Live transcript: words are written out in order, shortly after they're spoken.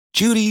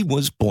Judy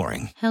was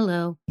boring.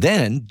 Hello.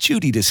 Then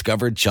Judy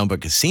discovered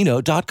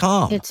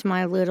ChumbaCasino.com. It's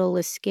my little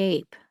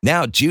escape.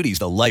 Now Judy's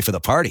the life of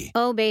the party.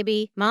 Oh,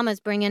 baby, mama's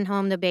bringing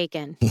home the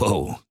bacon.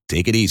 Whoa,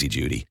 take it easy,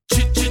 Judy.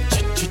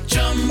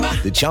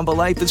 The Chumba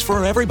life is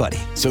for everybody.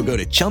 So go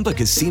to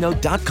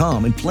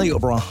ChumbaCasino.com and play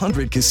over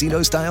 100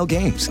 casino-style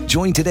games.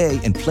 Join today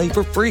and play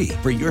for free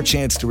for your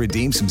chance to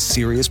redeem some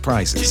serious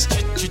prizes.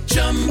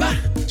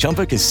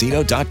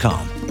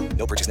 ChumbaCasino.com.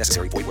 No purchase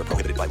necessary. Void where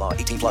prohibited by law.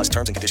 18 plus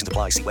terms and conditions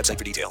apply. See website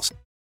for details.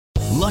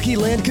 Lucky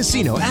Land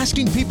Casino,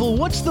 asking people,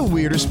 what's the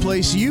weirdest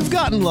place you've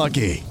gotten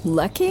lucky?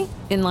 Lucky?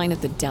 In line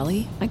at the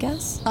deli, I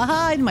guess?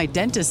 Aha, in my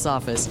dentist's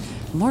office.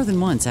 More than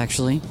once,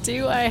 actually.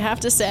 Do I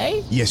have to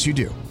say? Yes, you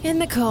do. In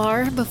the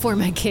car before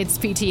my kids'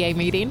 PTA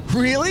meeting.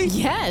 Really?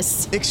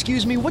 Yes.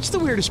 Excuse me, what's the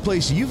weirdest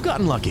place you've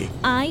gotten lucky?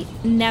 I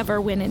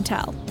never win and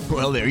tell.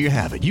 Well, there you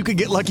have it. You can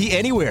get lucky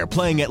anywhere,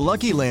 playing at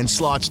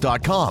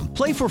LuckyLandSlots.com.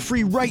 Play for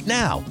free right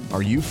now.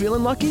 Are you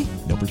feeling lucky?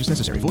 No purchase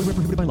necessary. Void where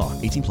prohibited by law.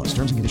 18 plus.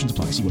 Terms and conditions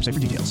apply. See website for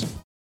details.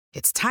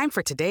 It's time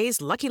for today's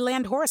Lucky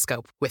Land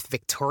horoscope with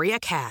Victoria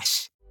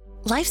Cash.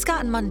 Life's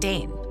gotten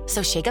mundane,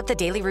 so shake up the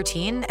daily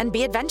routine and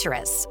be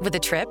adventurous with a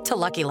trip to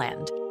Lucky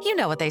Land. You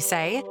know what they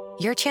say,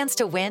 your chance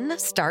to win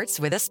starts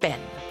with a spin.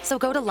 So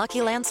go to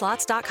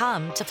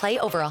LuckyLandSlots.com to play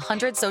over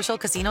 100 social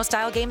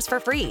casino-style games for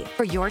free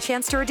for your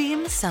chance to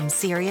redeem some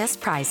serious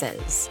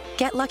prizes.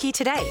 Get lucky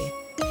today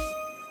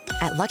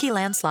at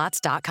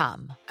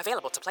LuckyLandSlots.com.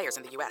 Available to players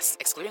in the U.S.,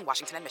 excluding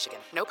Washington and Michigan.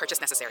 No purchase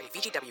necessary.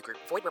 VGW Group.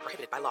 Void where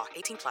prohibited by law.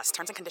 18 plus.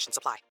 Terms and conditions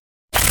apply.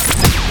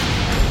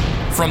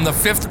 From the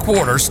Fifth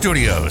Quarter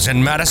Studios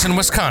in Madison,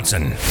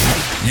 Wisconsin,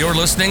 you're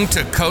listening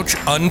to Coach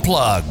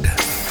Unplugged.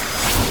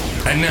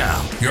 And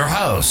now, your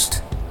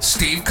host,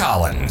 Steve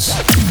Collins.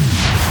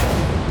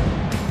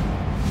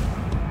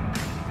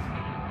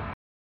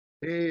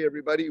 Hey,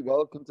 everybody.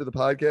 Welcome to the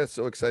podcast.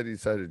 So excited you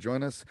decided to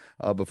join us.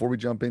 Before we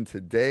jump in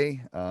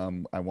today,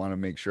 I want to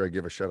make sure I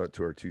give a shout out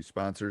to our two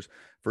sponsors.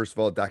 First of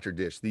all, Dr.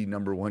 Dish, the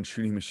 #1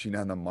 shooting machine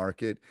on the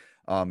market.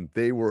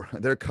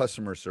 Their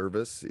customer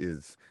service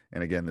is,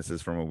 and again, this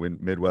is from a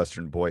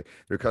Midwestern boy,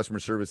 their customer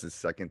service is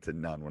second to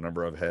none.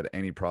 Whenever I've had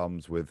any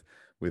problems with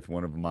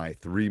one of my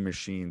 3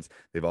 machines,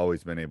 they've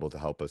always been able to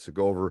help us. So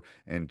go over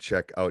and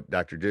check out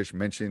Dr. Dish.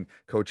 Mention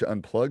Coach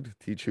Unplugged,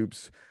 Teach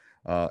Hoops,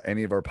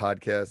 any of our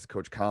podcasts,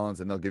 Coach Collins,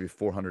 and they'll give you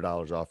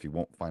 $400 off. You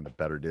won't find a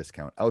better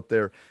discount out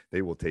there.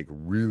 They will take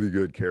really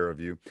good care of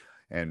you.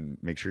 And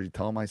make sure you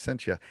tell them I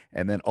sent you.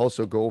 And then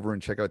also go over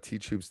and check out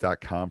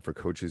teachhoops.com for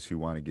coaches who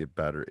want to get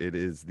better. It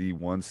is the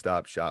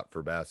one-stop shop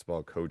for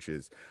basketball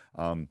coaches.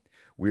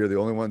 We are the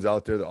only ones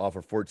out there that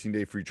offer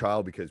 14-day free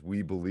trial because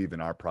we believe in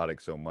our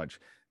product so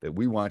much that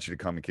we want you to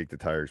come and kick the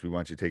tires. We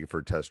want you to take it for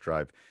a test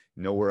drive.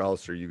 Nowhere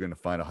else are you going to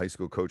find a high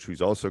school coach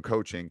who's also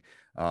coaching.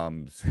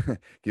 I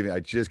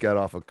just got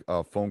off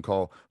a phone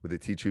call with a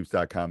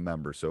teachhoops.com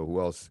member. So who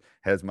else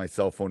has my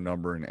cell phone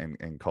number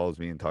and calls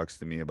me and talks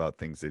to me about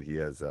things that he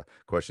has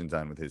questions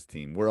on with his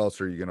team? Where else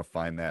are you going to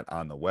find that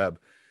on the web?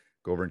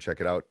 Go over and check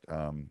it out.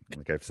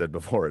 Like I've said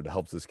before, it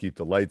helps us keep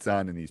the lights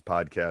on in these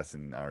podcasts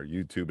and our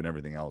YouTube and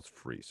everything else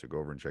free. So go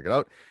over and check it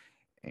out.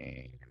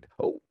 And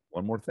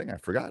one more thing I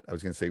forgot. I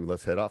was going to say,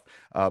 let's head off.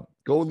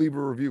 Go leave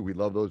a review. We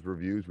love those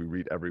reviews. We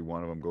read every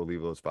one of them. Go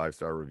leave those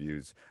 5-star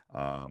reviews.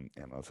 And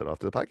let's head off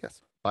to the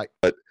podcast. Bye.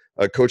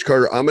 Coach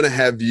Carter, I'm going to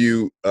have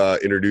you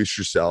introduce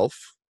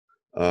yourself.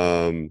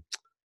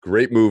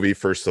 Great movie,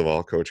 first of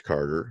all, Coach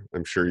Carter.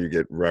 I'm sure you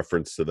get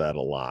reference to that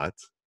a lot.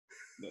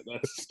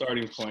 That's the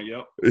starting point.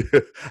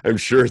 Yep. I'm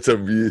sure it's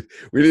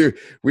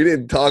we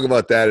didn't talk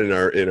about that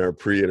in our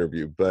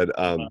pre-interview, but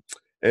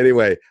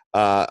anyway,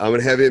 I'm going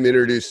to have him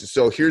introduce.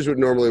 So here's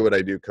what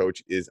I do,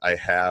 Coach, is I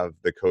have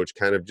the coach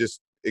kind of just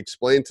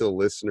explain to the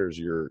listeners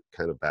your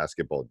kind of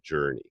basketball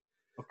journey.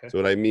 Okay. So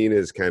what I mean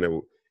is kind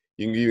of,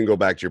 you can even go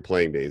back to your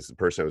playing days. The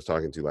person I was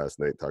talking to last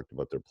night talked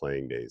about their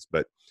playing days,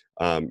 but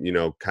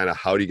kind of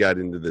how you got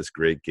into this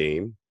great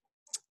game,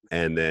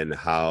 and then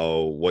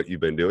what you've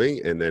been doing,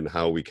 and then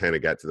how we kind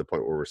of got to the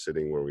point where we're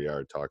sitting where we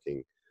are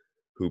talking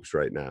hoops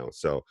right now.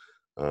 So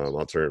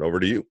I'll turn it over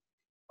to you.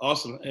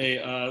 Awesome.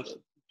 Hey,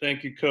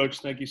 thank you, Coach.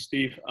 Thank you,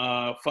 Steve.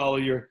 Follow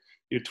your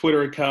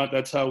Twitter account.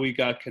 That's how we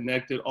got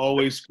connected.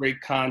 Always great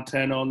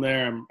content on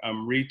there.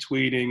 I'm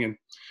retweeting and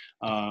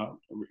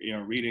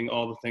reading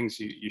all the things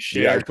you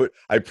share. Yeah,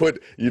 I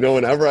put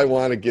whenever I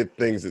want to get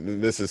things,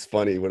 this is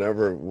funny,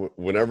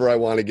 whenever I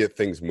want to get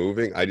things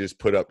moving, I just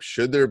put up,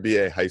 should there be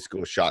a high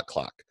school shot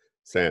clock?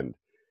 Send.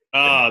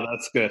 Oh,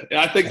 that's good.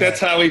 I think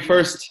that's how we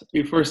first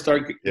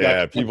started.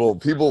 Yeah,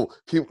 people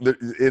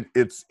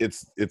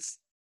it's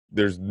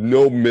there's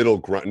no middle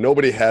ground.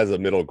 Nobody has a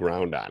middle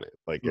ground on it.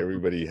 Like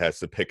everybody has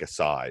to pick a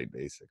side,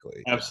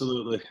 basically.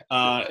 Absolutely.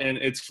 And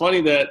it's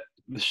funny that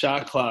the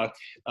shot clock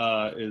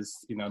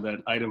is,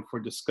 that item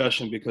for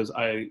discussion, because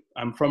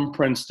I'm from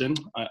Princeton.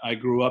 I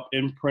grew up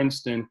in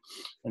Princeton.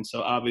 And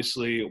so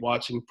obviously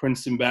watching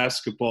Princeton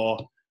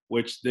basketball,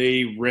 which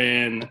they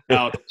ran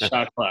out the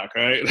shot clock,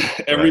 right?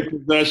 Every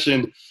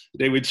possession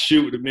they would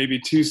shoot maybe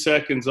 2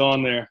 seconds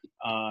on there.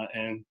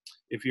 And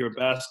if you're a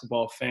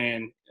basketball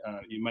fan,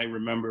 you might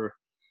remember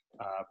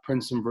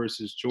Princeton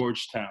versus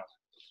Georgetown.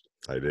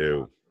 I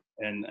do.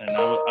 And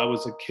I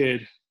was a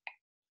kid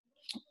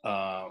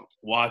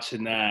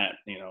watching that,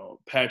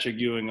 Patrick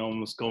Ewing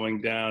almost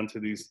going down to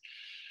these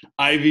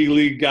Ivy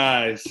League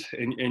guys,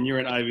 and you're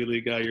an Ivy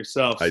League guy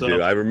yourself. I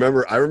do. I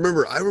remember.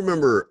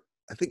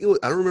 I think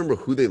I don't remember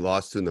who they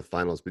lost to in the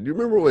finals, but do you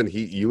remember when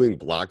Ewing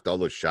blocked all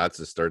those shots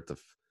to start the?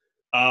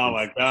 Oh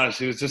my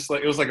gosh, it was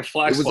like a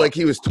flag. It was like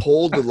he was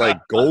told to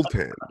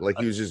goaltend, like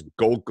he was just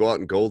go out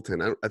and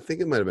goaltend. I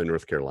think it might have been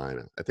North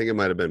Carolina. I think it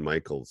might have been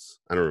Michaels.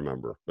 I don't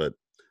remember, but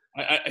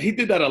he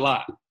did that a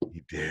lot.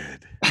 He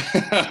did.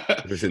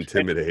 It was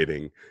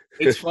intimidating.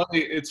 It's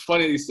funny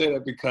you say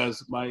that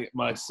because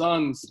my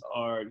sons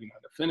are they're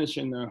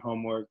finishing their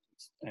homework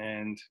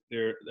and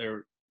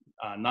they're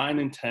 9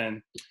 and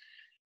 10,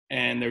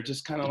 and they're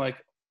just kind of like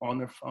on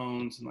their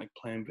phones and like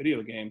playing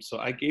video games. So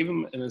I gave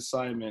them an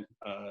assignment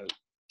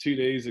 2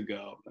 days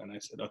ago, and I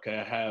said, okay,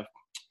 I have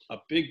a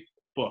big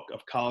book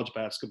of college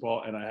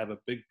basketball and I have a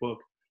big book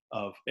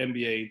of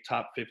NBA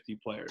top 50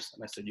 players.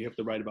 And I said, you have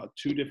to write about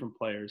 2 different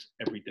players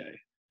every day.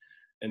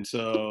 And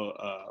so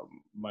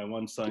my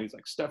one son, he's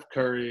like Steph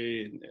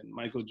Curry and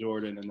Michael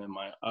Jordan. And then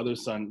my other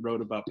son wrote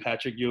about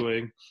Patrick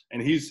Ewing.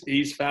 And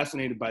he's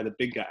fascinated by the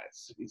big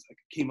guys. He's like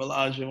Hakeem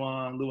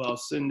Olajuwon, Lou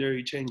Alcindor.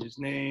 He changed his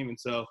name. And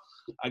so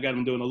I got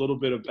him doing a little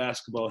bit of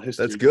basketball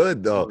history. That's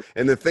good, though.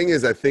 And the thing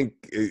is, I think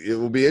it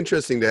will be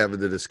interesting to have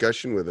the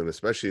discussion with him,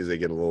 especially as they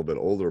get a little bit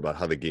older, about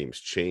how the game's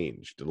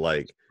changed.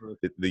 Like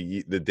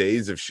the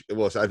days of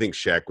I think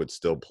Shaq would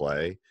still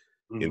play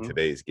in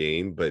today's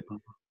game, but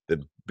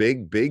the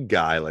big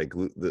guy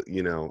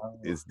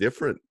is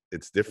different.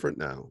 It's different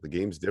now. The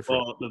game's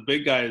different. Well, the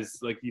big guy is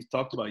like you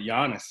talked about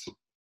Giannis.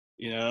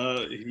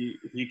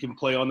 He can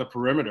play on the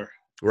perimeter.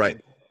 Right.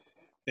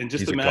 And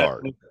just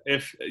imagine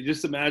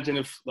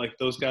if like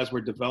those guys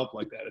were developed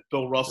like that. If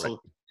Bill Russell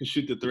could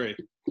shoot the 3.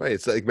 Right.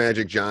 It's like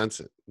Magic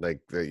Johnson. Like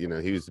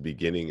he was the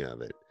beginning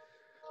of it.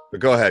 But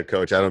go ahead,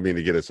 Coach. I don't mean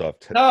to get us off.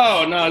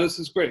 No, this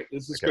is great.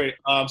 This is great.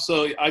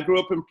 So I grew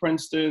up in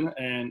Princeton,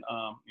 and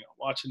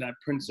watching that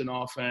Princeton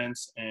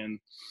offense, and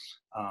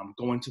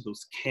going to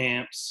those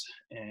camps.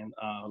 And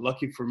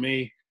lucky for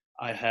me,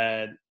 I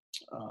had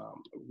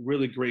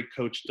really great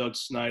coach Doug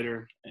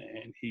Snyder,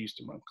 and he used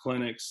to run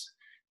clinics.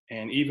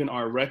 And even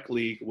our rec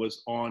league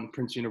was on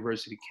Princeton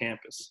University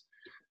campus.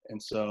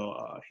 And so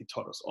he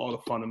taught us all the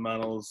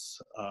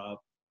fundamentals.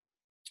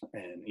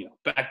 And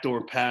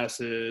backdoor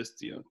passes,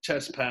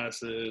 chest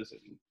passes,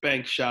 and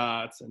bank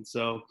shots, and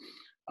so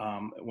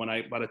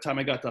by the time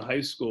I got to high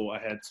school, I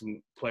had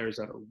some players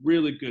that are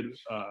really good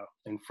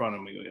in front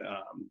of me.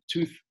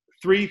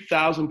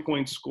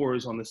 3,000-point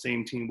scorers on the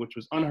same team, which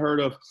was unheard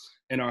of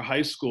in our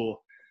high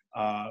school,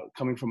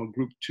 coming from a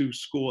Group 2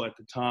 school at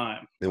the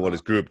time. And what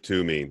does Group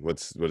 2 mean? What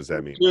does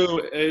that mean?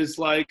 2 is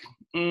like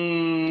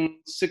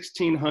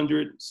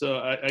 1,600. So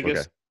I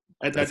guess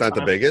at that That's not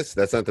the biggest.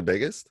 That's not the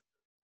biggest.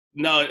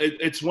 No,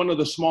 it's one of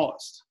the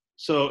smallest.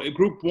 So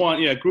Group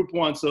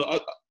 1. So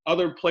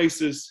other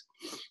places,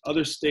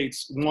 other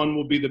states, 1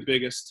 will be the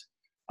biggest.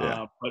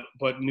 Yeah.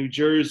 But New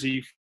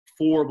Jersey,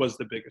 4 was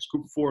the biggest.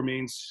 Group 4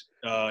 means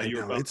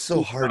you're about. It's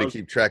so hard to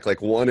keep track. Like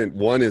 1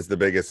 is the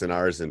biggest in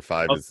ours, and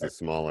 5 is the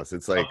smallest.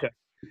 It's like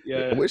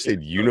I wish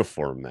they'd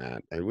uniform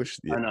that. I wish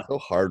it's so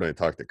hard when I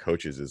talk to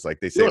coaches. Is like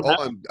they say,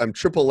 I'm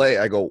AAA.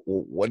 I go,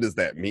 well, what does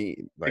that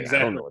mean? Like I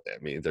don't know what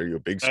that means. Are you a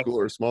big school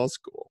or a small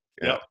school?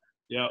 Yeah.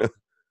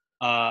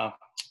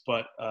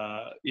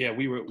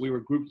 We were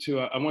Group 2.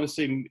 I want to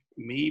say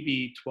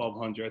maybe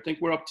 1,200. I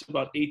think we're up to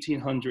about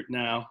 1,800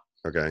 now.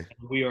 Okay.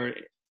 We are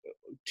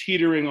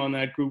teetering on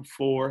that Group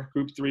 4,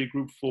 Group 3,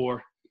 Group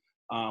 4.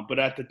 But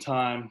at the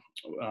time,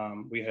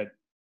 we had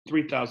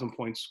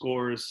 3,000-point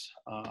scorers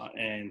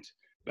and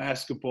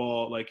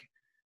basketball. Like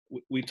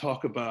we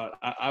talk about,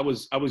 I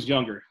was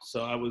younger,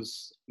 so I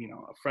was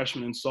a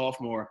freshman and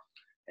sophomore,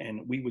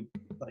 and we would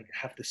like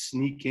have to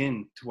sneak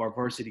in to our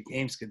varsity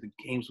games because the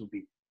games would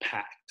be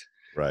packed.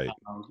 Right.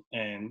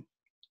 And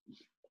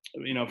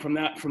from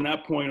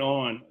that point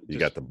on, you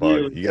got the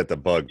bug. You got the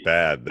bug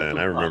bad. Then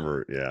I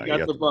remember. Yeah, you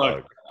got the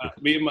bug.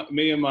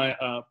 Me and my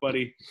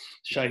buddy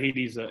Shahid,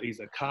 he's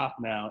a cop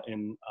now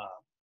in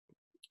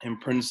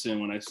Princeton.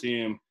 When I see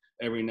him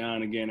every now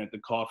and again at the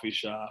coffee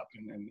shop,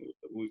 and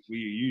we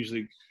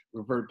usually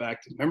revert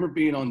back to remember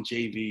being on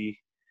JV.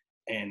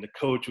 And the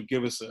coach would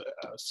give us a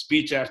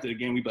speech after the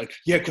game. We'd be like,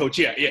 "Yeah, coach,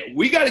 yeah,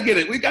 we got to get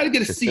it. We got to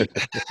get a seat."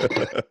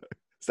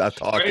 Stop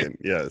talking. Right?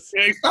 Yes.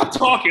 Yeah, stop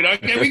talking.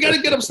 Okay, we got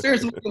to get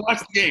upstairs and watch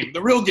the game,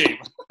 the real game.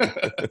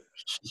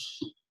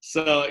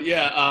 So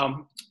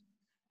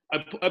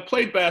I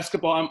played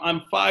basketball.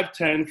 I'm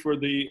 5'10" for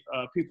the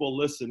people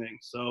listening.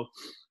 So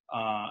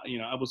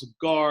I was a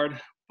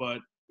guard, but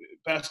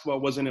basketball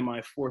wasn't in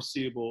my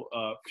foreseeable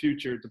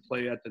future to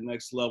play at the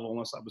next level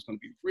unless I was going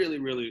to be really,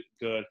 really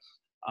good.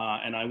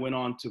 And I went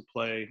on to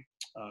play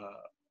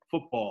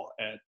football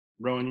at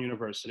Rowan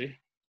University.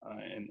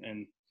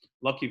 And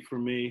lucky for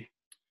me,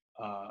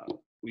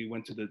 we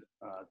went to the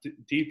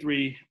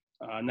D3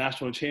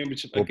 national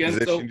championship What against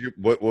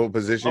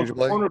position did you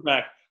play?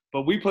 Cornerback.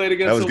 But we played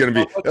against. That was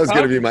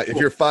going to be my. If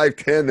you're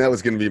 5'10", that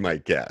was going to be my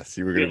guess.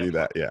 You were going to be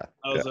that, yeah.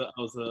 I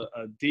was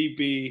a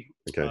DB,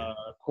 okay.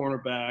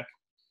 Cornerback,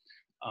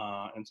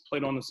 and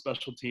played on the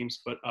special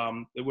teams. But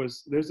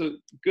there's a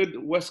good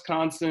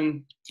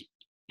Wisconsin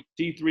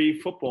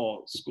D3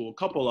 football school, a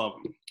couple of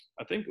them.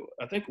 I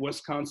think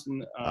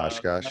Wisconsin.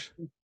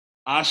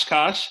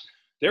 Oshkosh.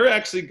 They're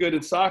actually good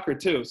in soccer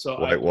too. So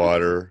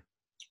Whitewater,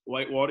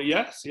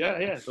 yes,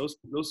 yeah. Those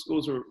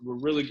schools were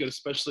really good,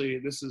 especially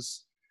this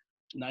is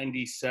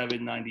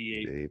 97,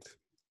 98.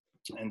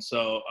 And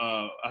so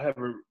I have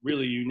a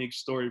really unique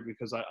story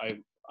because I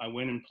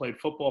went and played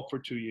football for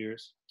 2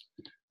 years,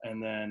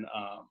 and then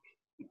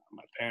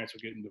my parents were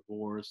getting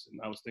divorced, and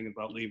I was thinking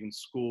about leaving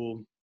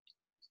school.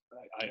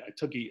 I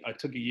took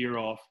a year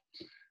off,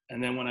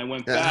 and then when I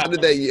went back, how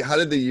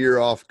did the year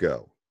off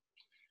go?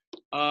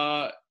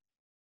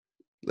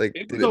 Did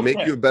it make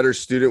you a better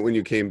student when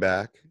you came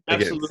back?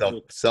 Absolutely.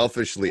 Again,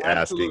 selfishly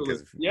asking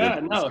because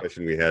the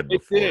discussion we had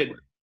before. It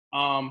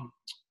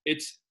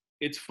did.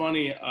 It's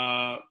funny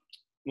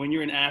when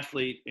you're an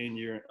athlete and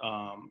you're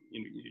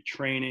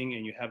training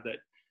and you have that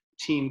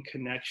team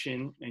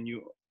connection and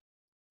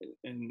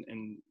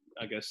and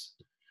I guess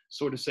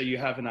sort of say you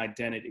have an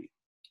identity.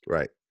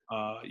 Right.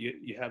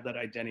 You have that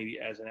identity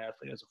as an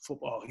athlete, as a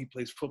football. He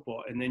plays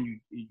football, and then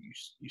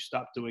you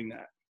stop doing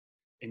that,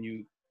 and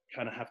you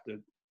kind of have to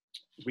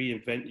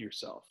reinvent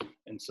yourself.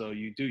 And so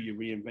you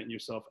reinvent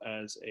yourself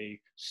as a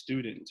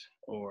student,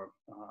 or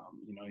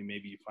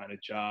maybe you find a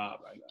job.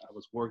 I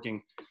was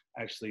working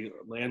actually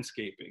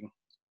landscaping,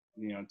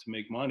 to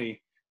make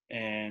money,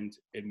 and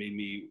it made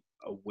me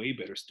a way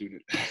better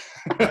student.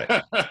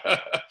 Right.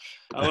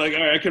 I'm like,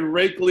 all right, I can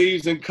rake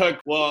leaves and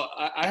cut. Well,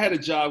 I had a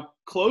job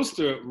close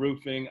to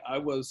roofing. I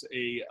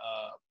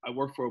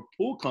worked for a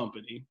pool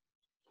company,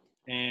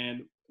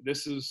 and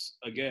this is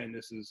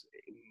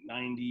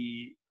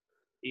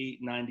 98,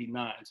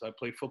 99. So I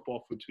played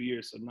football for 2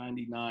 years, so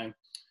 99.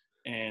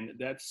 And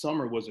that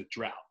summer was a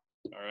drought,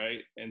 all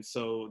right? And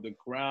so the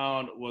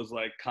ground was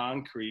like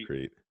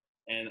concrete.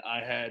 And I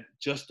had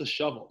just a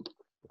shovel.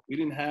 We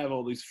didn't have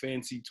all these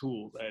fancy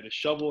tools. I had a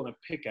shovel and a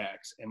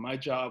pickaxe, and my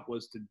job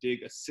was to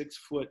dig a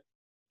 6-foot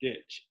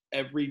ditch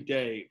every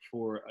day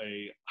for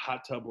a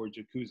hot tub or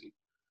jacuzzi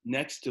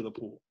next to the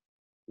pool.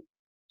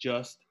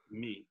 Just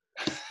me.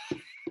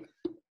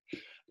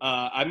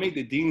 I made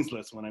the dean's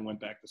list when I went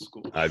back to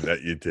school. I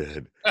bet you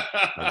did.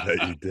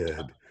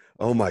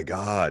 Oh my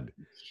God.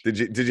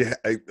 Did you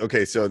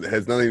okay, so it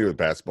has nothing to do with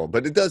basketball,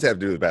 but it does have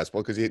to do with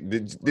basketball because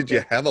did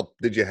you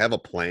have a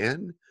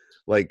plan?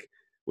 Like,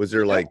 was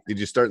there did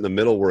you start in the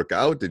middle, work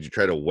out? Did you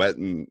try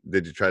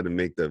to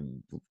make the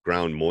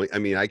ground moist? I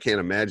mean, I can't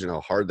imagine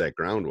how hard that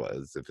ground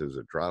was if it was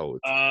a drought.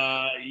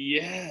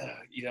 Yeah.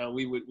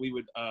 We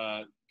would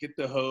get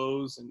the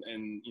hose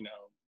and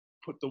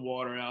put the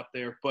water out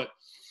there. But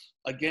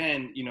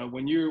again,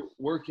 when you're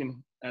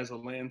working as a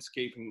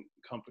landscaping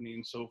company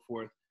and so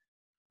forth,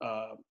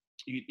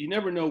 you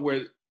never know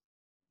where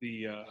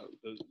the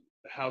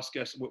house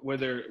guests, where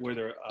their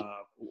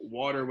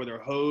water, where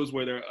their hose,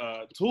 where their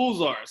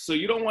tools are. So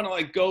you don't want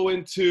to go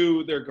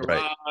into their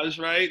garage,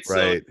 right? So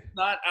it's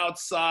not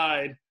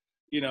outside,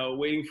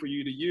 waiting for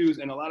you to use.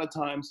 And a lot of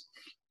times,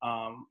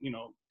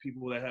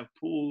 people that have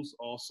pools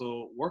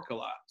also work a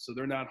lot, so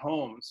they're not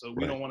home. So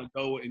we don't want to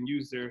go and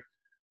use their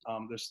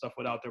stuff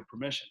without their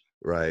permission.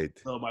 Right.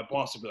 So my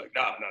boss would be like,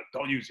 no,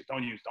 don't use it,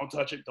 don't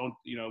touch it, don't,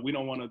 we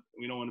don't want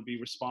to be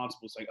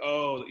responsible. It's like,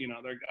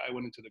 their guy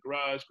went into the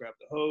garage, grabbed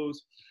the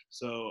hose.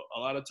 So a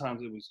lot of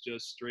times it was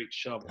just straight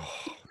shovel.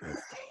 Oh,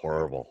 that's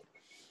horrible.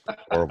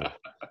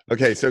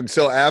 Okay,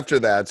 so after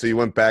that, so you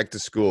went back to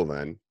school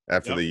then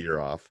after the year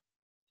off.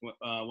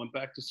 Went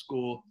back to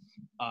school,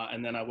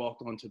 and then I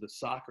walked onto the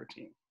soccer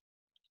team.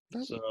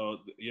 So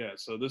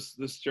so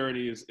this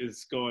journey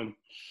is going.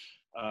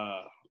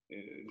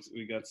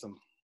 We got some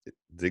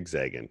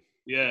zigzagging.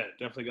 Yeah,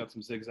 definitely got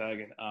some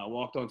zigzagging.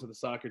 Walked onto the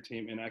soccer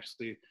team and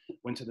actually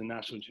went to the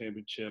national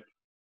championship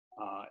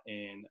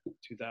in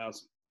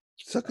 2000.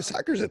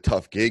 Soccer's a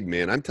tough gig,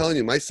 man. I'm telling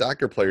you, my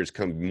soccer players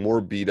come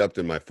more beat up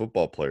than my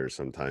football players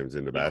sometimes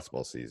in the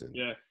basketball season.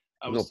 Yeah,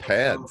 no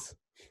pads.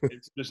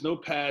 There's no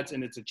pads,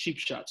 and it's a cheap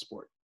shot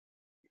sport.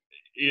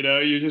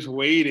 You're just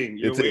waiting.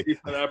 You're waiting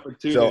for the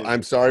opportunity. So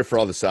I'm sorry for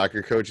all the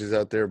soccer coaches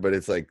out there, but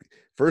it's like,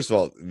 first of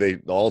all, they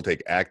all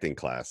take acting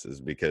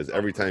classes because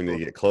every time they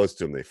get close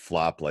to them, they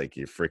flop like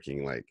you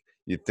freaking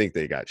you'd think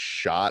they got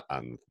shot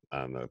on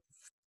the.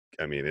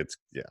 I mean, it's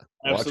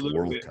Absolutely.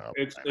 Watch World Cup.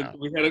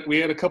 We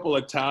had a couple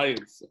of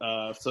Italians.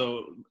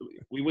 So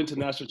we went to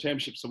national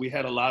championship. So we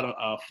had a lot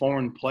of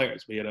foreign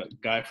players. We had a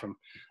guy from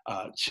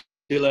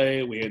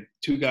Chile. We had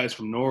 2 guys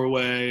from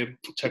Norway,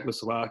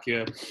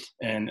 Czechoslovakia,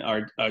 and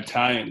our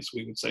Italians.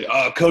 We would say,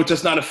 "Oh, coach,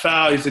 that's not a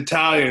foul. He's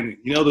Italian.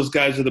 Those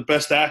guys are the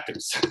best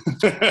actors."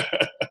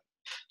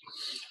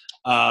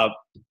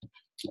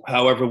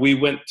 However, we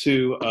went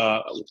to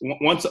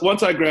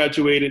once I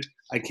graduated,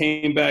 I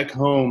came back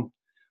home,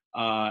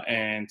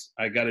 and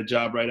I got a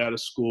job right out of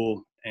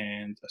school,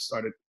 and I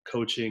started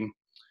coaching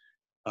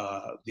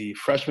the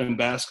freshman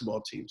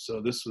basketball team.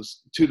 So this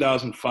was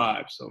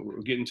 2005. So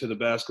we're getting to the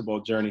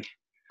basketball journey.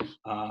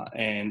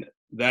 And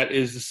that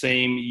is the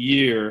same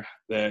year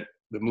that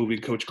the movie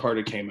Coach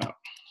Carter came out.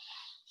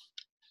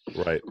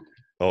 Right.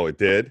 Oh, it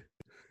did?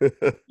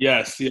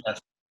 Yes.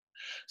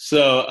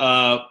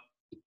 So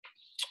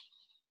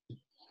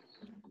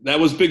that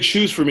was big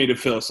shoes for me to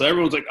fill. So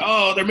everyone's like,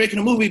 "Oh, they're making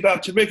a movie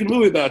about you,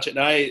 And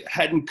I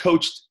hadn't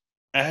coached,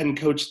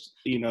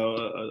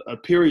 a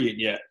period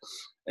yet.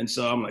 And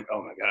so I'm like,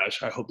 "Oh my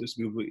gosh, I hope this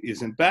movie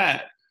isn't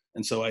bad."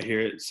 And so I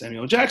hear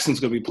Samuel Jackson's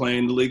going to be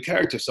playing the lead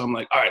character. So I'm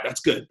like, all right, that's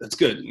good.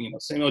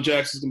 Samuel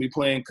Jackson's going to be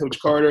playing Coach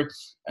Carter.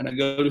 And I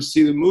go to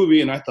see the movie,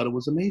 and I thought it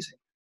was amazing.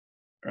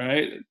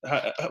 Right?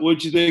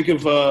 What'd you think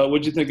of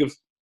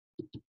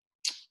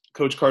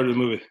Coach Carter, the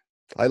movie?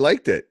 I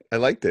liked it.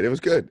 It was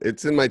good.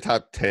 It's in my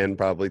top 10,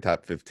 probably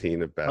top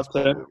 15 of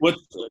basketball. What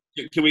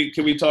can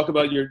we talk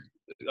about your,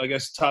 I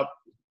guess, top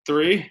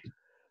 3?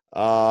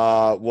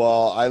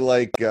 Well, I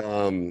like,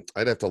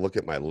 I'd have to look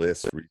at my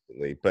list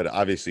recently, but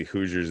obviously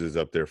Hoosiers is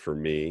up there for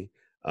me.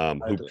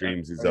 Hoop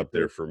Dreams is up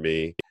there for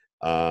me.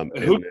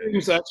 Hoop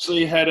Dreams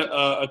actually had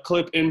a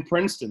clip in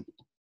Princeton.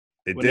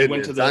 It did.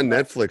 It's on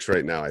Netflix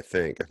right now, I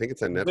think.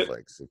 It's on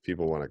Netflix if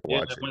people want to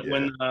watch it.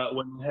 When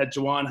you had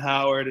Juwan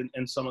Howard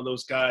and some of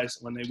those guys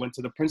when they went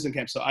to the Princeton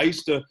camp. So I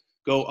used to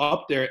go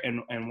up there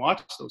and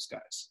watch those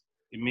guys.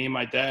 Me and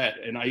my dad,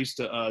 and I used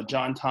to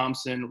John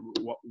Thompson,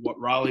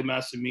 Raleigh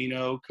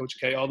Massimino, Coach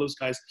K, all those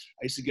guys.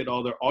 I used to get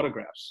all their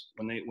autographs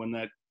when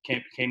that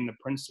camp came to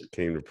Princeton.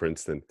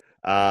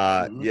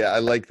 Yeah, I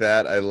like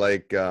that. I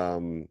like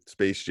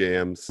Space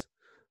Jams.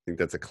 I think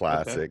that's a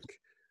classic.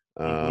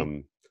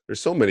 Okay. There's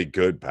so many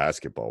good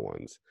basketball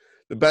ones.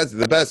 The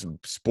best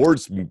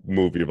sports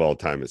movie of all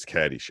time is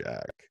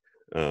Caddyshack.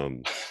 I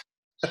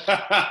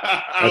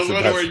was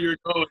wondering where you were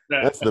going with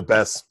that. That's the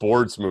best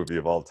sports movie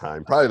of all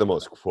time. Probably the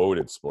most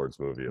quoted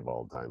sports movie of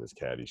all time is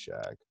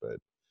Caddyshack, but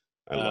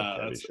I love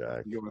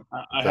Caddyshack.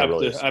 It's not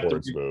really a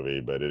sports movie,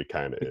 but it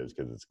kind of is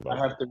because it's about.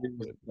 I have to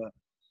read that.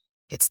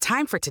 It's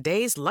time for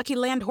today's Lucky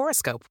Land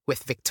horoscope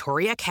with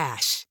Victoria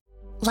Cash.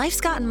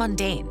 Life's gotten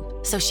mundane,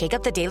 so shake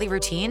up the daily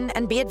routine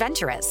and be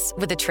adventurous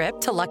with a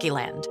trip to Lucky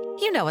Land.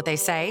 You know what they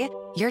say.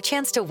 Your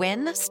chance to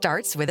win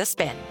starts with a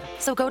spin.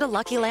 So go to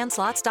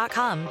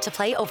LuckyLandSlots.com to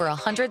play over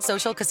 100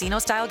 social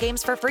casino-style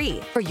games for free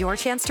for your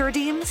chance to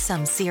redeem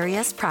some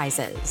serious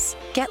prizes.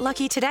 Get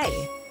lucky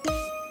today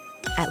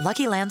at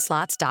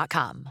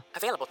LuckyLandSlots.com.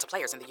 Available to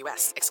players in the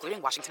U.S., excluding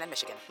Washington and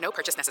Michigan. No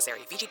purchase necessary.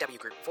 VGW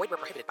Group. Void where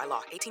prohibited by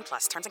law.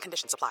 18+. Terms and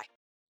conditions apply.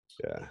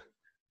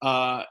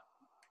 Yeah.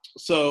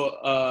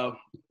 So,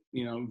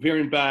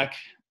 veering back,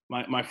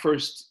 my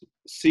first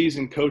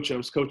season coach, I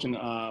was coaching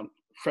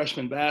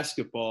freshman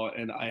basketball,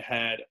 and I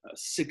had a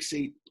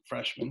 6'8"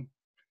 freshman.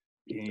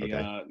 He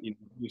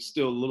was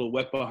still a little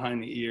wet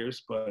behind the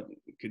ears, but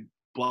could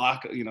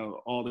block,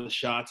 all the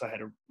shots. I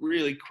had a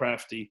really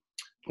crafty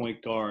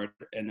point guard,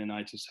 and then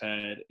I just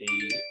had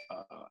a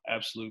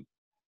absolute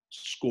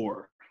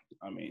scorer.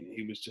 I mean,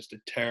 he was just a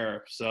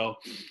terror. So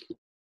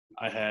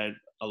I had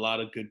a lot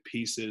of good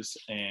pieces,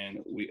 and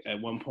at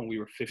one point we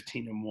were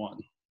 15-1,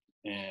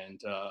 and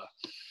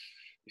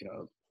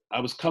I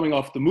was coming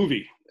off the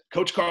movie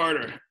Coach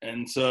Carter,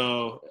 and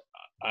so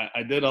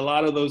I did a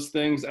lot of those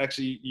things.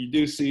 Actually, you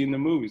do see in the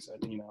movies,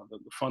 the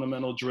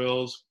fundamental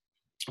drills,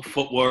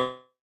 footwork,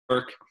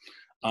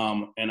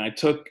 and I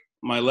took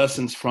my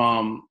lessons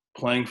from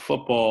playing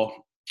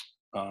football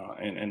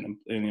and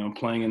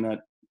playing in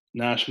that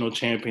national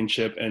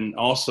championship, and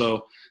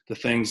also the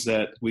things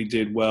that we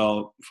did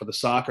well for the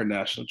soccer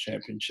national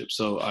championship.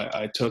 So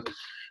I took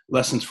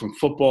lessons from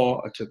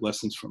football, I took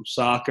lessons from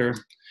soccer,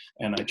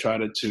 and I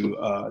tried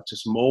to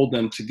just mold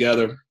them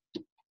together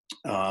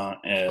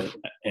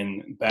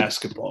in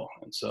basketball.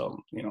 And so,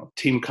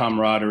 team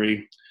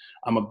camaraderie.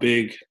 I'm a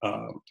big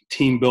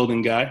team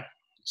building guy.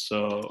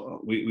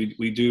 So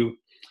we do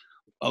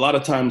a lot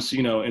of times,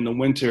 in the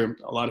winter,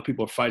 a lot of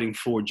people are fighting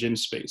for gym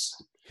space.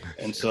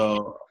 And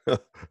so,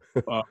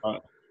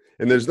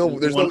 and there's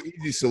no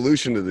easy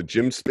solution to the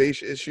gym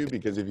space issue,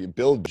 because if you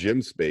build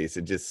gym space,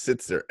 it just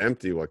sits there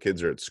empty while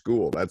kids are at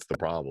school. That's the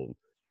problem.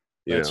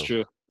 That's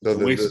true. So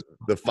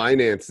the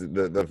finance,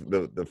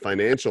 the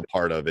financial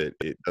part of it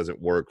doesn't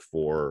work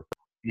for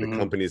the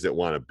companies that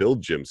want to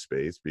build gym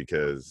space,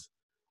 because,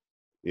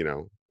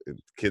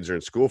 kids are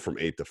in school from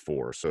 8 to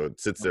 4. So it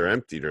sits there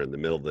empty during the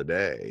middle of the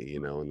day,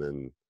 and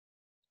then,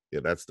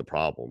 that's the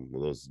problem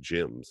with those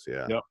gyms.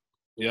 Yeah.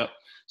 Yep.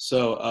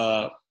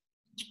 So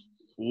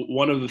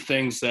one of the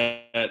things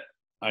that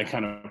I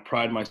kind of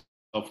pride myself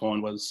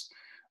on was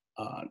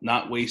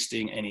not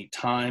wasting any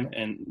time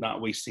and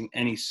not wasting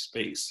any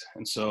space.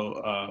 And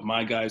so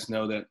my guys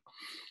know that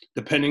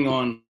depending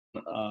on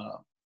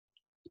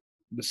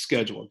the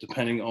schedule,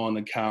 depending on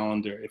the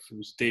calendar, if it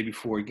was day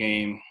before a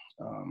game,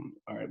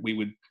 all right, we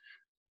would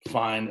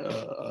find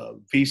a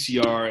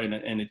VCR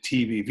and a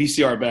TV.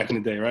 VCR back in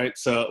the day, right?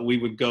 So we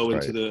would go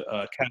into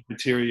the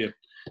cafeteria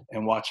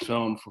and watch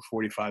film for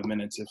 45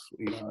 minutes. If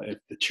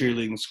the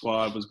cheerleading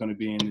squad was going to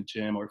be in the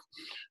gym, or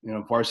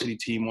if, varsity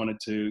team wanted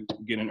to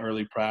get an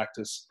early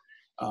practice,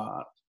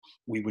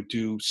 we would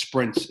do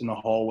sprints in the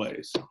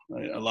hallways.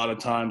 Right? A lot of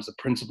times the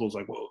principal's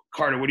like, "Well,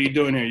 Carter, what are you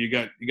doing here? You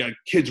got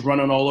kids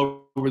running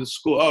all over the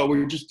school." "Oh,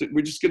 we're just getting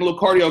a little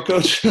cardio,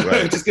 coach."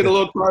 Right. Just get a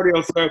little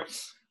cardio, sir.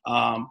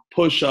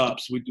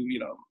 Push-ups. We do,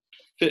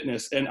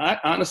 fitness. And I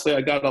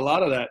got a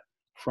lot of that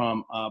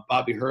from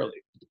Bobby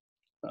Hurley.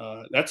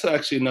 That's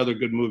actually another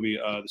good movie.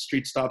 The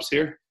Street Stops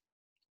Here.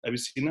 Have you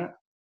seen that?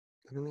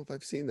 I don't know if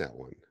I've seen that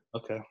one.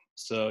 Okay.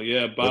 So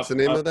yeah, what's the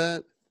name of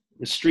that?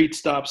 The Street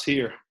Stops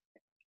Here.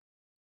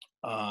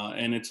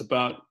 And it's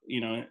about,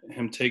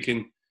 him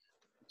taking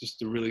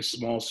just a really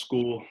small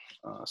school,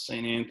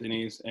 St.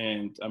 Anthony's.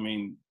 And I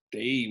mean,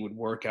 they would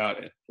work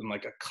out in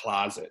like a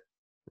closet.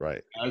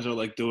 Right. Guys are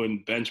like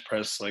doing bench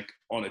press, like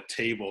on a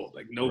table,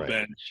 like no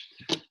bench,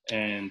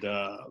 and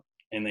a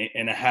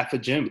half a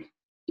gym.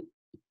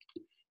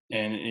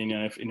 And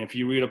if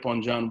you read up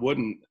on John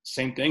Wooden,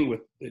 same thing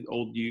with the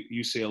old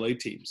UCLA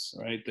teams,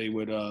 right? They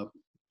would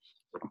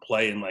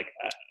play in like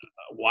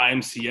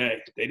YMCA.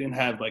 They didn't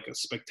have like a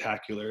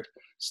spectacular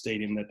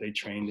stadium that they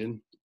trained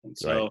in, and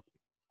so,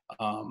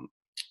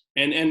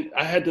 and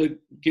I had to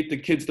get the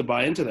kids to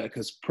buy into that,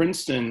 because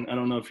Princeton, I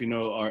don't know if you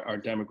know our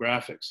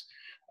demographics.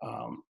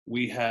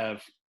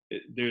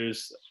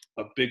 There's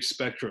a big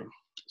spectrum.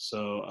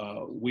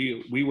 So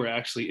we were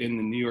actually in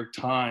the New York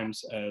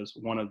Times as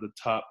one of the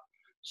top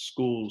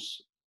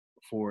schools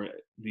for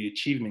the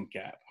achievement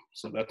gap.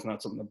 So that's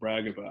not something to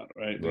brag about,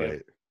 right?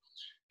 Right.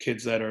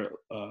 Kids that are,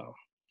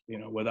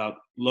 without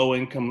low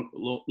income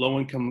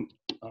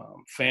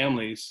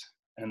families,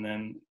 and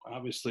then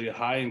obviously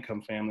high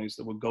income families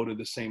that would go to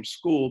the same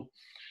school,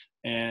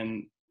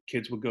 and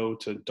kids would go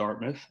to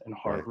Dartmouth and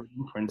Harvard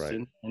and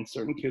Princeton, and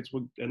certain kids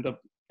would end up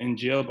in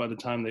jail by the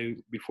time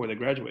before they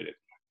graduated.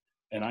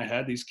 And I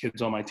had these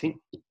kids on my team.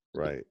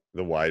 Right.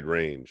 The wide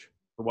range.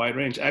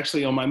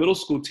 Actually, on my middle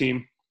school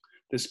team,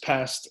 this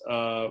past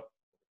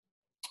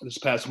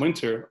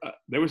winter,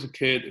 there was a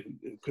kid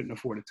who couldn't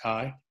afford a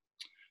tie.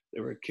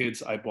 There were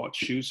kids I bought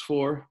shoes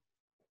for.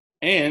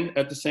 And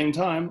at the same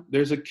time,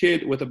 there's a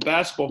kid with a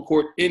basketball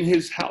court in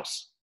his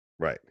house.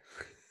 Right.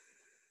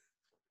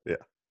 Yeah.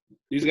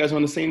 These guys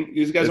on the same.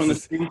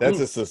 Team.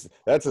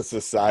 That's a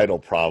societal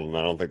problem.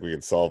 I don't think we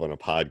can solve on a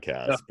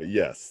podcast. Yeah. But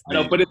yes, I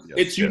know, but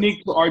it's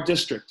unique to our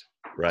district,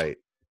 right?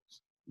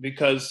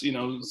 Because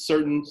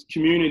certain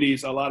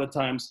communities, a lot of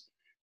times,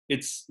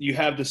 you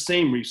have the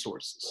same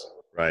resources,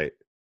 right?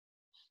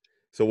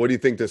 So, what do you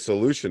think the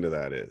solution to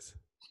that is?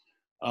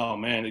 Oh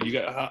man, you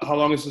got how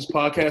long is this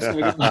podcast?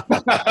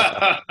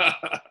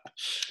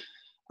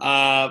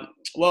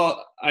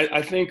 Well,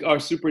 I think our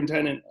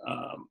superintendent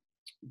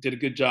did a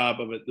good job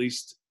of at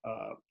least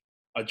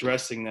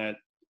addressing that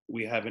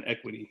we have an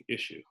equity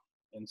issue.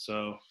 And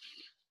so,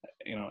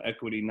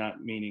 equity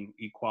not meaning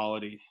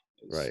equality.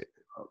 Right.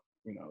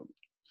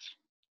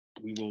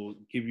 We will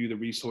give you the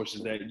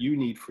resources that you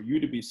need for you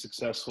to be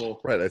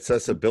successful. Right.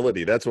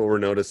 Accessibility. That's what we're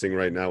noticing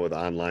right now with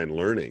online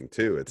learning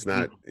too. It's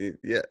not, you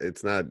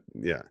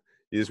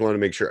just want to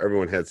make sure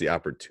everyone has the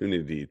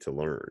opportunity to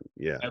learn.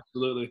 Yeah,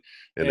 absolutely.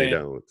 And they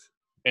don't.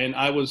 And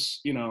I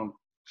was,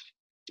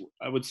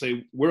 I would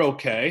say we're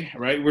okay,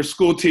 right? We're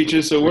school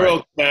teachers, so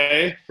we're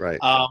okay. Right.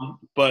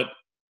 But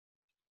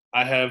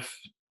I have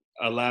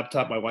a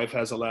laptop. My wife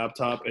has a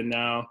laptop, and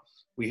now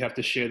we have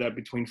to share that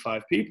between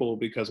 5 people,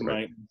 because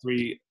my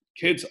 3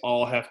 kids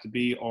all have to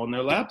be on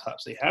their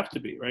laptops. They have to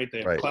be, right?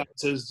 They have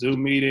classes,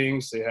 Zoom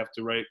meetings. They have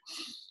to write,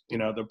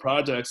 their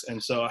projects.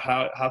 And so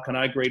how can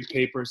I grade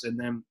papers and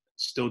then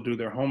still do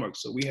their homework?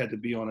 So we had to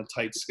be on a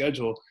tight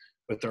schedule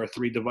with our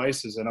 3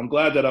 devices. And I'm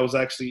glad that I was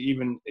actually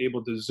even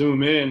able to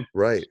Zoom in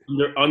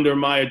under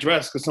my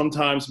address, because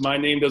sometimes my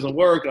name doesn't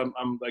work.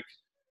 I'm like,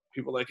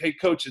 people are like, "Hey,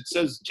 coach, it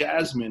says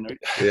Jasmine."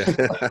 Yeah.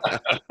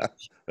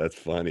 That's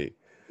funny.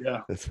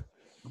 Yeah.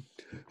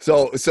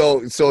 So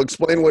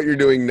explain what you're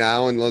doing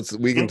now, and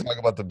we can talk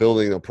about the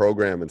building a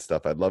program and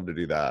stuff. I'd love to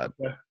do that.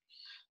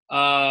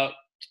 Okay.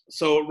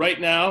 So right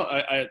now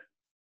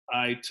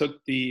I took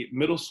the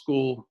middle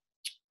school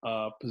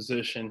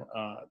position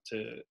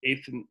to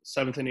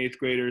 7th and 8th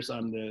graders.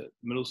 I'm the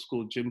middle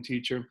school gym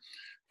teacher.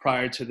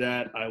 Prior to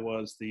that, I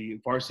was the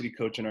varsity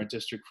coach in our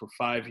district for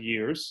 5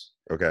 years.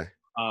 Okay.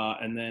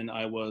 And then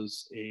I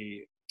was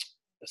a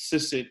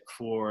assistant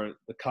for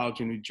the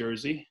College of New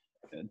Jersey,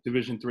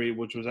 Division III,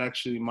 which was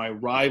actually my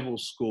rival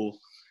school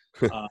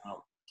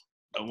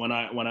when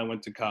I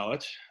went to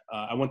college.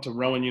 I went to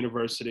Rowan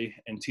University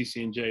and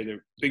TCNJ.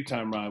 They're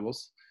big-time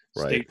rivals,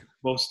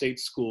 both state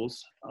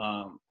schools.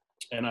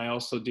 And I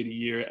also did a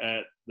year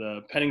at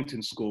the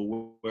Pennington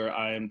School, where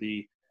I am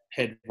the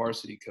head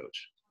varsity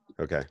coach.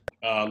 Okay.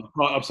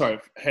 I'm sorry,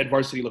 head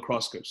varsity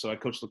lacrosse coach. So I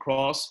coach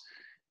lacrosse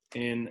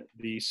in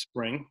the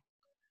spring,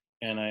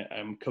 and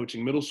I'm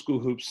coaching middle school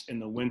hoops in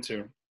the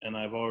winter. And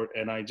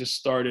I just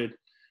started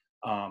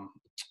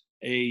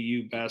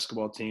AAU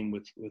basketball team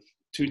with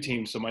 2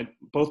 teams. So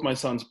both my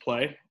sons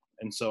play,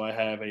 And so I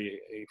have a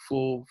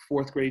full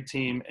 4th grade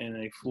team and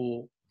a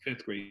full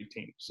 5th grade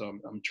team. So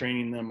I'm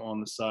training them on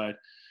the side.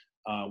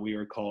 We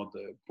are called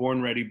the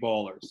Born Ready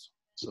Ballers.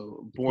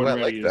 So Born I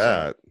Ready like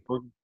that.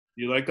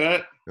 You like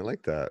that? I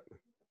like that.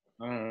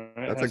 All right.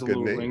 That's has a good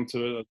little name. ring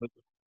to it.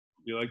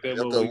 You like that?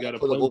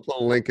 We'll put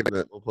a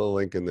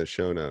link in the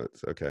show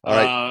notes. Okay. All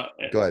right.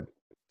 Go ahead.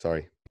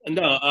 Sorry.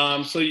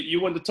 No. So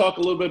you wanted to talk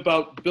a little bit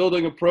about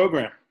building a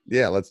program.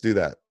 Yeah, let's do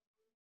that.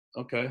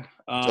 Okay.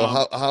 So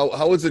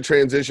how was the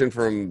transition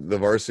from the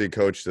varsity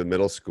coach to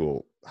middle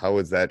school? How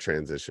was that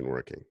transition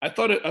working? I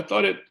thought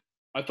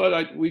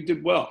we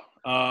did well.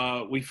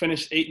 We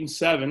finished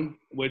 8-7,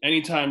 which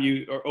anytime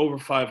you are over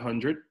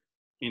 500,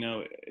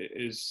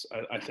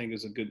 I think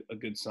is a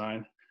good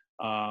sign.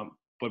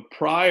 But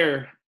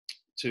prior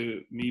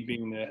to me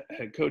being the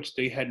head coach,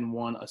 they hadn't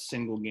won a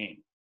single game.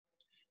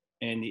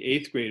 And the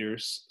 8th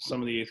graders,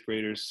 some of the 8th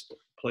graders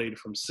played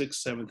from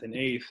 6th, 7th, and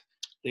 8th.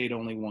 They'd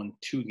only won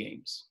 2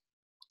 games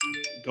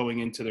going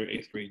into their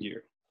 8th grade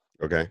year.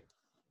 Okay.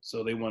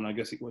 So they won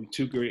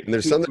 2 grades. And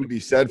there's something to be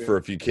said for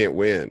if you can't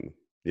win.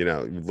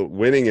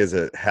 Winning is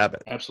a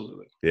habit.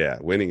 Absolutely. Yeah,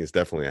 winning is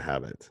definitely a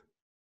habit.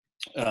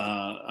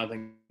 I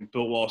think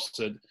Bill Walsh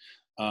said,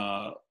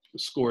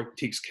 score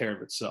takes care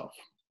of itself,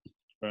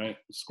 right?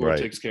 Score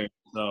takes care of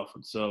itself.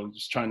 And so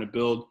just trying to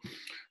build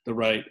the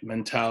right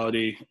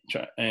mentality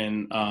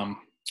and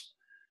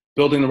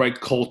building the right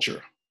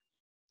culture.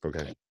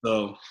 Okay.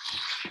 So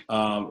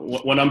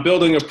when I'm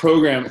building a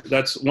program,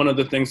 that's one of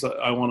the things that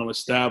I want to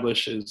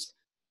establish is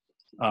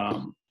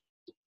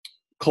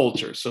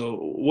culture. So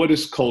what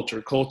is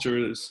culture? Culture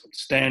is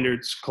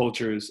standards.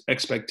 Culture is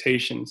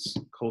expectations.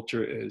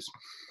 Culture is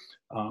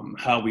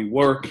how we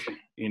work,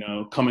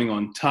 coming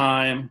on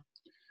time,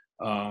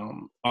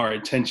 our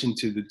attention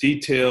to the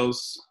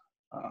details,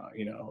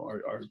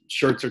 our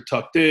shirts are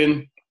tucked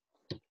in,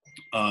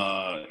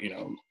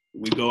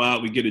 we go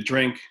out, we get a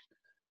drink.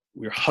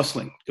 We're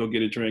hustling, go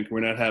get a drink. We're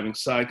not having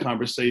side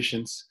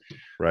conversations.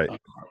 Right.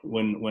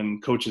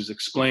 When coach is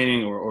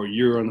explaining or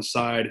you're on the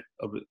side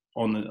of it,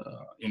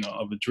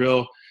 of a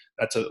drill,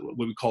 that's what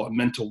we call a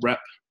mental rep.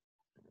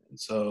 And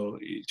so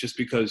just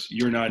because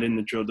you're not in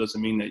the drill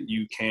doesn't mean that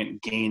you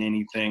can't gain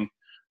anything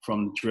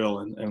from the drill.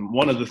 And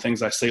one of the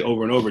things I say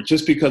over and over,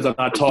 just because I'm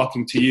not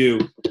talking to you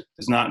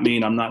does not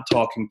mean I'm not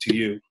talking to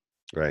you.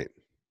 Right.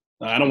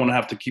 I don't want to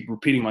have to keep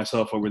repeating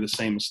myself over the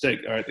same mistake.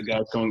 All right, the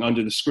guy's going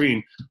under the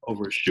screen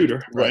over a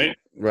shooter, right?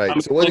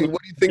 Right. So what do you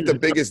think the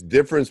biggest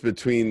difference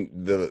between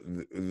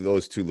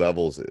those two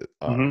levels is?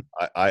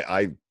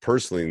 I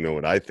personally know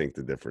what I think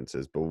the difference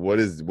is, but what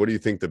do you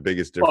think the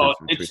biggest difference?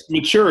 Well, it's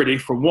maturity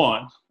for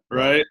one,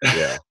 right?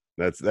 Yeah,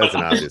 that's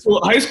an obvious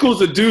one. High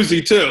school's a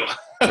doozy too.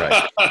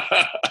 Right.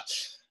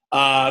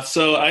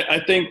 So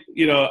I think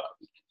the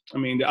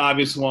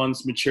obvious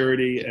ones: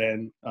 maturity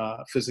and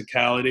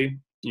physicality.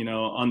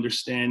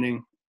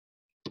 Understanding,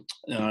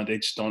 they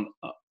just don't,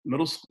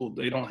 middle school,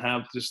 they don't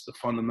have just the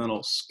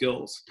fundamental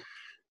skills.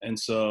 And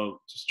so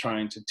just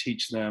trying to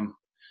teach them,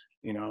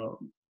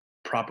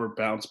 proper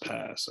bounce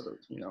pass or,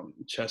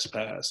 chest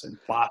pass and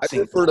boxing.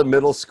 I refer to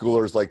middle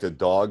schoolers like the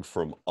dog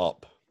from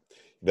Up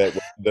that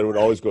would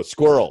always go,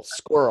 squirrel,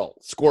 squirrel,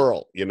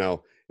 squirrel,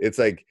 It's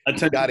like,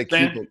 you got to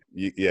keep them,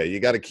 you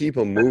got to keep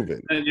them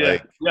moving. Yeah,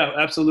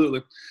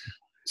 absolutely.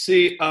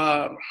 See,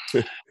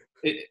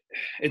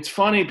 it's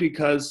funny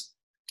because,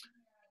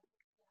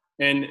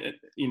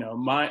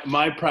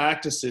 my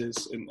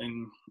practices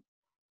and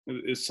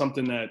is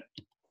something that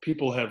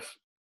people have,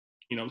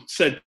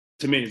 said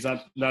to me. It's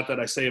not that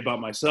I say about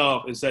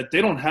myself, is that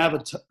they don't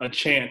have a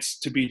chance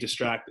to be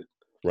distracted.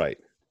 Right.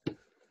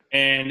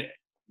 And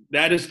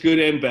that is good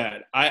and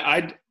bad.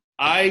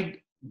 I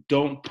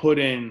don't put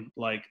in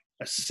like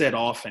a set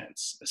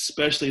offense,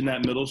 especially in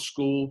that middle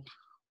school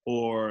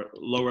or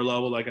lower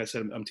level. Like I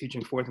said, I'm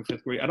teaching 4th and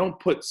 5th grade. I don't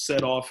put set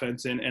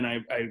offense in, and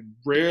I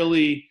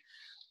rarely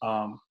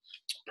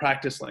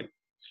practice like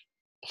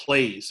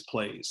plays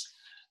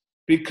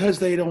because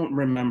they don't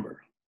remember.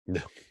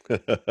 No.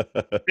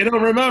 They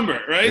don't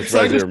remember, right? So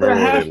I just put a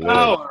half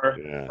hour.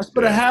 Yeah. Let's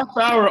put a half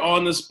hour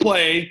on this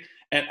play,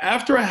 and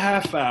after a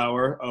half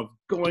hour of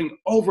going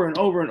over and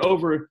over and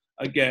over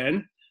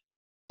again,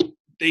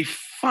 they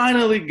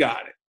finally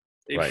got it.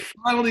 They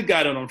finally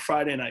got it on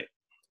Friday night.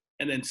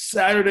 And then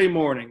Saturday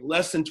morning,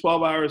 less than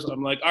 12 hours,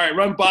 I'm like, all right,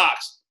 run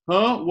box.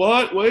 Huh?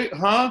 What? Wait,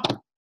 huh?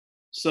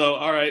 So,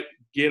 all right,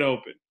 get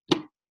open.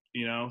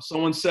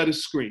 Someone set a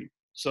screen.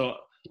 So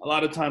a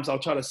lot of times I'll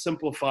try to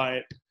simplify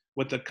it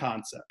with the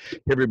concept. Hey,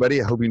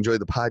 everybody. I hope you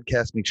enjoyed the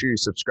podcast. Make sure you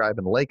subscribe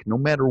and like no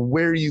matter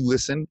where you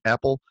listen,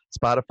 Apple,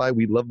 Spotify.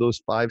 We love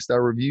those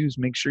 5-star reviews.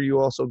 Make sure you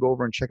also go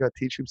over and check out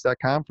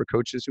teachhoops.com for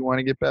coaches who want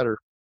to get better.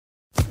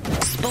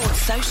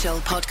 Sports Social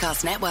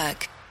Podcast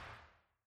Network.